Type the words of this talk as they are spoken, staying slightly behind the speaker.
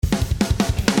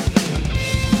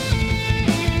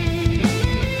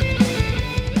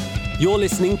You're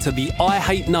listening to the I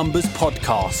Hate Numbers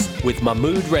podcast with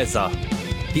Mahmood Reza.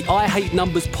 The I Hate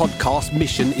Numbers podcast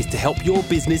mission is to help your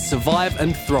business survive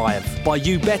and thrive by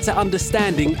you better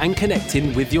understanding and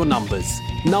connecting with your numbers.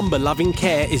 Number-loving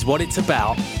care is what it's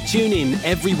about. Tune in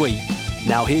every week.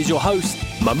 Now here's your host,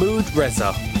 Mahmood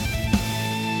Reza.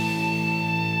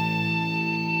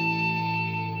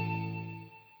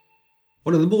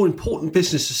 One of the more important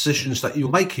business decisions that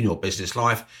you'll make in your business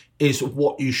life is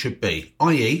what you should be,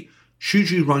 i.e.,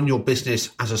 should you run your business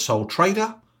as a sole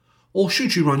trader or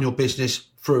should you run your business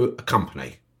through a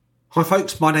company? Hi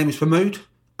folks, my name is Mahmood,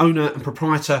 owner and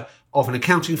proprietor of an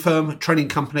accounting firm, training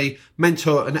company,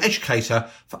 mentor and educator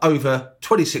for over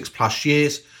 26 plus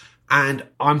years, and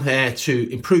I'm here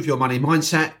to improve your money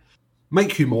mindset,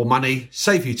 make you more money,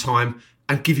 save you time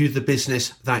and give you the business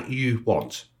that you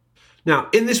want. Now,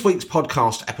 in this week's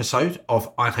podcast episode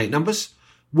of I Hate Numbers,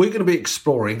 we're going to be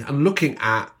exploring and looking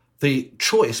at the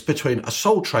choice between a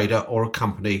sole trader or a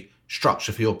company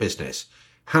structure for your business.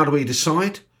 How do we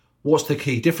decide? What's the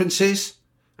key differences?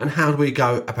 And how do we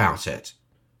go about it?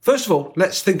 First of all,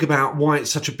 let's think about why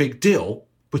it's such a big deal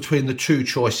between the two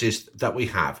choices that we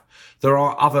have. There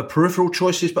are other peripheral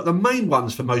choices, but the main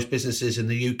ones for most businesses in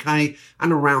the UK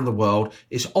and around the world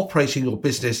is operating your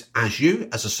business as you,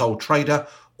 as a sole trader,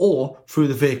 or through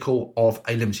the vehicle of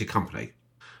a limited company.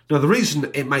 Now, the reason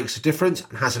it makes a difference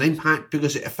and has an impact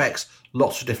because it affects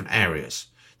lots of different areas.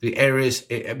 The areas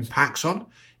it impacts on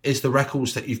is the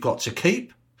records that you've got to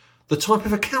keep, the type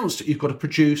of accounts that you've got to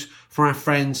produce for our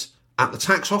friends at the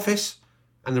tax office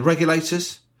and the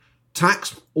regulators.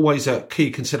 Tax, always a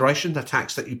key consideration, the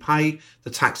tax that you pay, the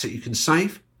tax that you can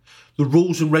save, the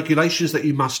rules and regulations that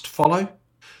you must follow,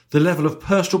 the level of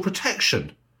personal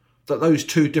protection that those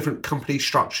two different company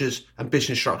structures and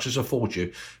business structures afford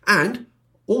you, and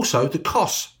also the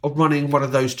costs of running one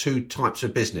of those two types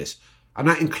of business. And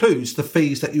that includes the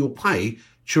fees that you'll pay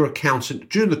to your accountant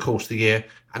during the course of the year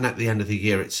and at the end of the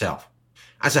year itself.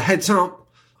 As a heads up,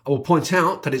 I will point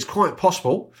out that it's quite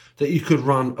possible that you could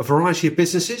run a variety of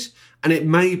businesses, and it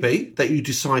may be that you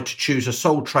decide to choose a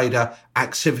sole trader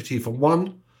activity for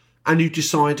one, and you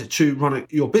decide to run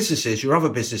your businesses, your other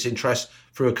business interests,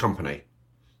 through a company.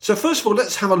 So first of all,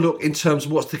 let's have a look in terms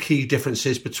of what's the key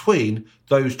differences between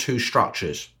those two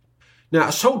structures. Now,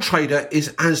 a sole trader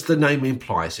is, as the name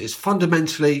implies, it's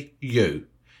fundamentally you.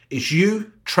 It's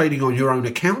you trading on your own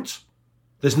account.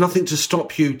 There's nothing to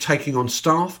stop you taking on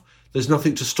staff. There's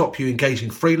nothing to stop you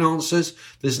engaging freelancers.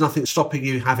 There's nothing stopping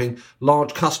you having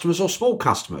large customers or small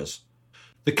customers.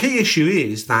 The key issue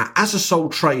is that as a sole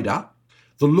trader,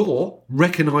 the law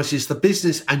recognises the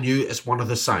business and you as one of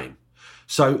the same.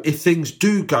 So if things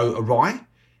do go awry,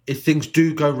 if things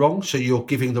do go wrong, so you're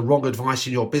giving the wrong advice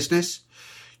in your business,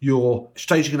 you're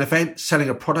staging an event, selling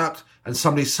a product, and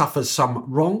somebody suffers some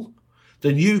wrong,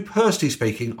 then you, personally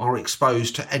speaking, are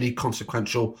exposed to any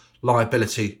consequential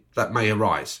liability that may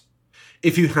arise.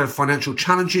 If you have financial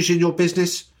challenges in your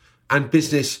business and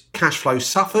business cash flow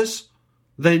suffers,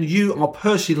 then you are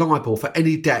personally liable for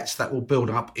any debts that will build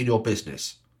up in your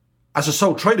business. As a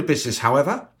sole trader business,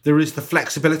 however, there is the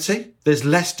flexibility, there's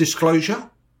less disclosure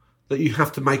that you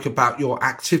have to make about your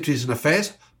activities and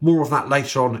affairs. More of that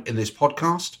later on in this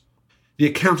podcast. The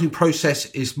accounting process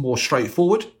is more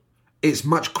straightforward. It's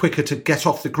much quicker to get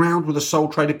off the ground with a sole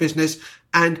trader business,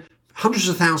 and hundreds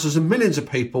of thousands and millions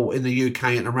of people in the UK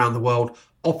and around the world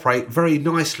operate very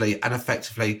nicely and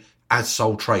effectively as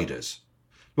sole traders.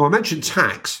 Now, I mentioned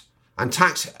tax, and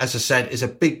tax, as I said, is a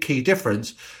big key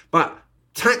difference, but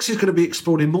tax is going to be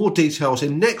explored in more details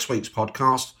in next week's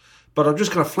podcast, but I'm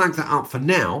just going to flag that up for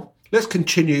now. Let's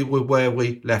continue with where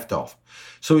we left off.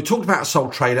 So we talked about a sole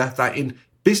trader, that in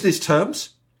business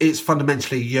terms, it's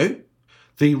fundamentally you.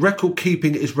 The record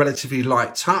keeping is relatively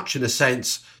light touch in the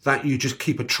sense that you just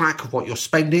keep a track of what you're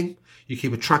spending, you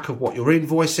keep a track of what you're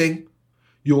invoicing,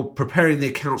 you're preparing the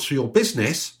accounts for your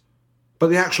business, but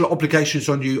the actual obligations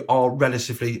on you are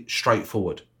relatively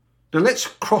straightforward. Now let's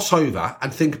cross over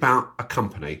and think about a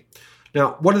company.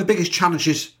 Now, one of the biggest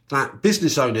challenges that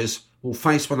business owners will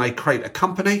face when they create a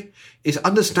company is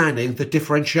understanding the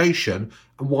differentiation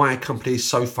and why a company is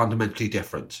so fundamentally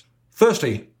different.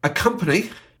 Firstly, a company,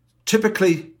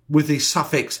 typically with the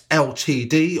suffix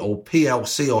LTD or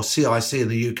PLC or CIC in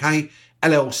the UK,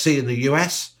 LLC in the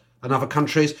US and other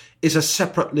countries, is a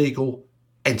separate legal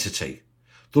entity.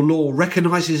 The law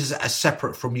recognises it as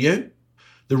separate from you.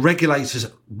 The regulators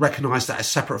recognise that as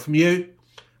separate from you.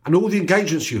 And all the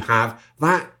engagements you have,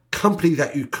 that company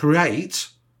that you create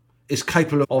is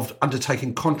capable of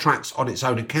undertaking contracts on its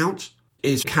own account,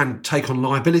 can take on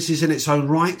liabilities in its own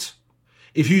right.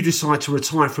 If you decide to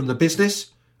retire from the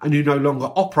business and you no longer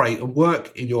operate and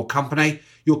work in your company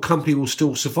will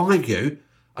still survive you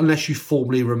unless you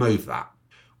formally remove that.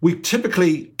 We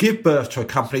typically give birth to a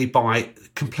company by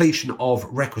completion of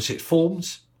requisite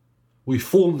forms. We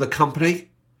form the company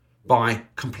by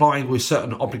complying with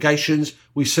certain obligations.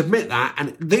 We submit that,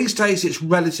 and these days it's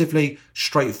relatively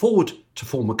straightforward to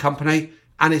form a company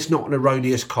and it's not an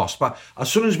erroneous cost. But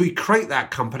as soon as we create that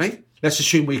company, let's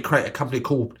assume we create a company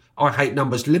called I Hate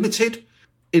Numbers Limited.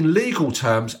 In legal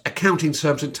terms, accounting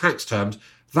terms and tax terms,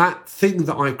 that thing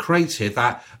that I've created,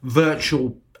 that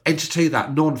virtual entity,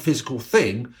 that non-physical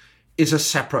thing, is a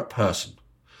separate person.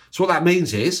 So what that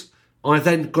means is I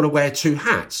then got to wear two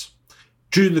hats.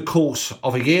 During the course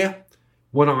of a year,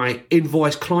 when I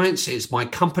invoice clients, it's my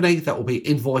company that will be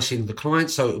invoicing the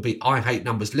clients. So it will be I Hate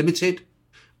Numbers Limited.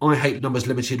 I Hate Numbers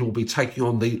Limited will be taking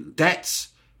on the debts,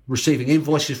 receiving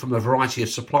invoices from a variety of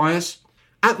suppliers.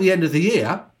 At the end of the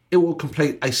year, it will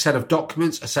complete a set of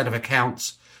documents, a set of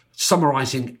accounts,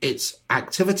 summarising its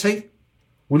activity.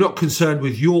 We're not concerned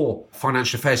with your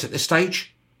financial affairs at this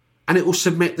stage. And it will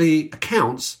submit the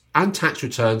accounts and tax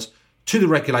returns to the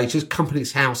regulators,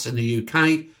 Companies House in the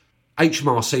UK,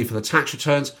 HMRC for the tax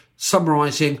returns,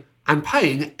 summarising and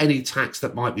paying any tax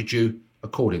that might be due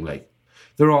accordingly.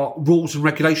 There are rules and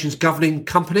regulations governing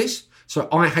companies. So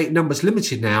I Hate Numbers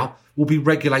Limited now will be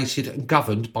regulated and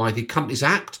governed by the Companies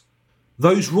Act.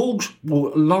 Those rules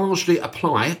will largely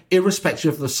apply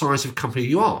irrespective of the size of company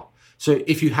you are. So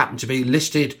if you happen to be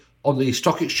listed on the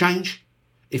stock exchange,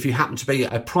 if you happen to be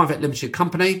a private limited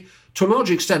company, to a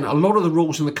large extent, a lot of the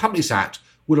rules in the Companies Act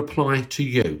would apply to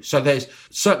you. So there's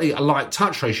certainly a light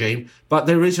touch regime, but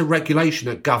there is a regulation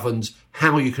that governs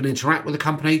how you can interact with the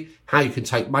company, how you can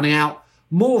take money out.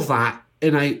 More of that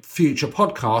in a future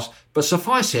podcast, but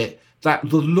suffice it that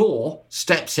the law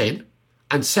steps in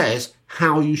and says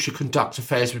how you should conduct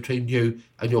affairs between you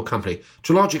and your company.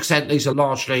 To a large extent, these are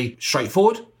largely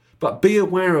straightforward, but be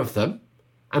aware of them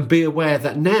and be aware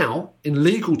that now, in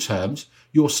legal terms,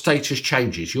 your status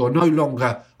changes. You are no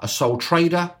longer a sole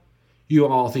trader. You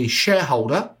are the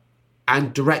shareholder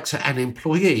and director and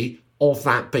employee of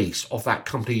that beast, of that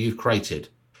company you've created.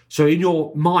 So in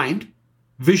your mind,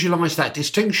 visualise that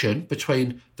distinction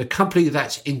between the company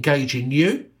that's engaging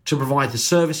you to provide the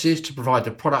services, to provide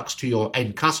the products to your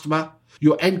end customer.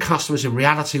 Your end customers in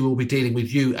reality will be dealing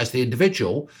with you as the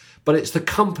individual, but it's the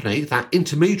company, that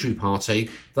intermediary party,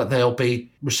 that they'll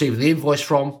be receiving the invoice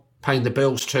from, paying the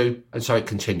bills to, and so it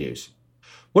continues.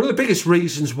 One of the biggest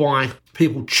reasons why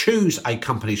people choose a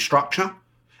company structure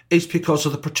is because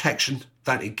of the protection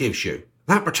that it gives you.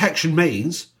 That protection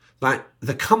means that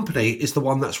the company is the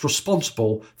one that's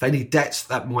responsible for any debts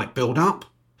that might build up.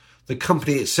 The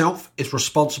company itself is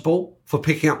responsible for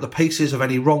picking up the pieces of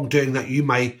any wrongdoing that you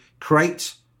may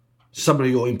create, some of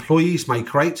your employees may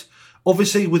create.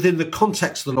 Obviously, within the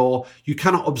context of the law, you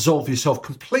cannot absolve yourself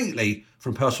completely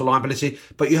from personal liability,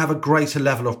 but you have a greater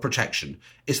level of protection.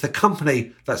 It's the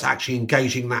company that's actually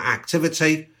engaging that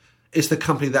activity. It's the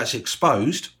company that's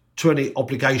exposed to any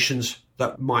obligations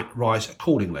that might rise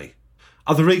accordingly.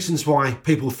 Other reasons why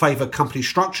people favour company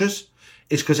structures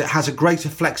is because it has a greater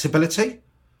flexibility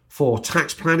for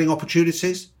tax planning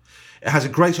opportunities. It has a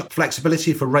greater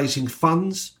flexibility for raising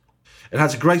funds. It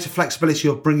has a greater flexibility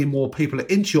of bringing more people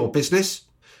into your business.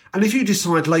 And if you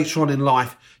decide later on in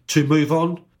life to move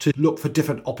on, to look for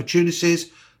different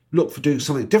opportunities, look for doing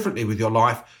something differently with your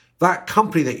life, that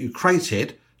company that you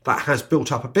created that has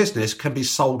built up a business can be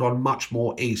sold on much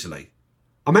more easily.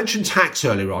 I mentioned tax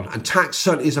earlier on, and tax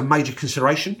certainly is a major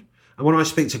consideration. And when I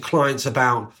speak to clients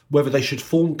about whether they should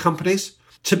form companies,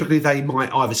 typically they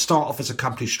might either start off as a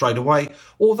company straight away,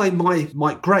 or they might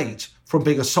migrate from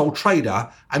being a sole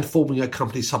trader and forming a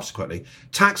company subsequently.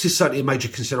 Tax is certainly a major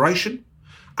consideration,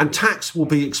 and tax will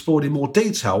be explored in more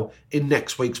detail in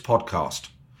next week's podcast.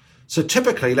 So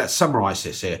typically, let's summarise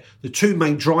this here. The two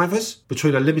main drivers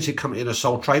between a limited company and a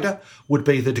sole trader would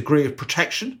be the degree of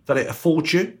protection that it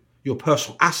affords you. Your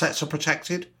personal assets are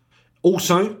protected.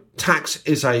 Also, tax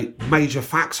is a major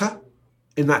factor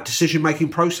in that decision-making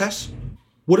process.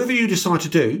 Whatever you decide to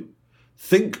do,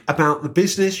 think about the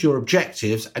business, your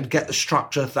objectives, and get the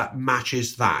structure that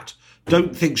matches that.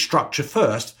 Don't think structure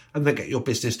first and then get your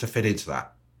business to fit into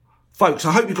that. Folks,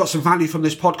 I hope you got some value from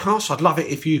this podcast. I'd love it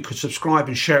if you could subscribe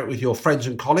and share it with your friends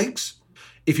and colleagues.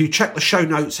 If you check the show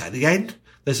notes at the end,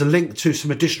 there's a link to some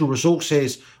additional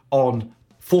resources on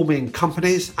forming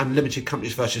companies and limited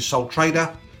companies versus sole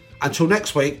trader. Until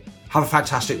next week, have a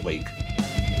fantastic week.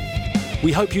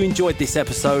 We hope you enjoyed this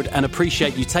episode and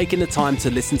appreciate you taking the time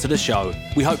to listen to the show.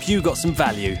 We hope you got some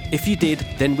value. If you did,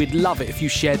 then we'd love it if you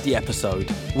shared the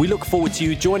episode. We look forward to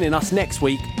you joining us next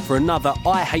week for another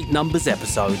I Hate Numbers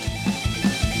episode.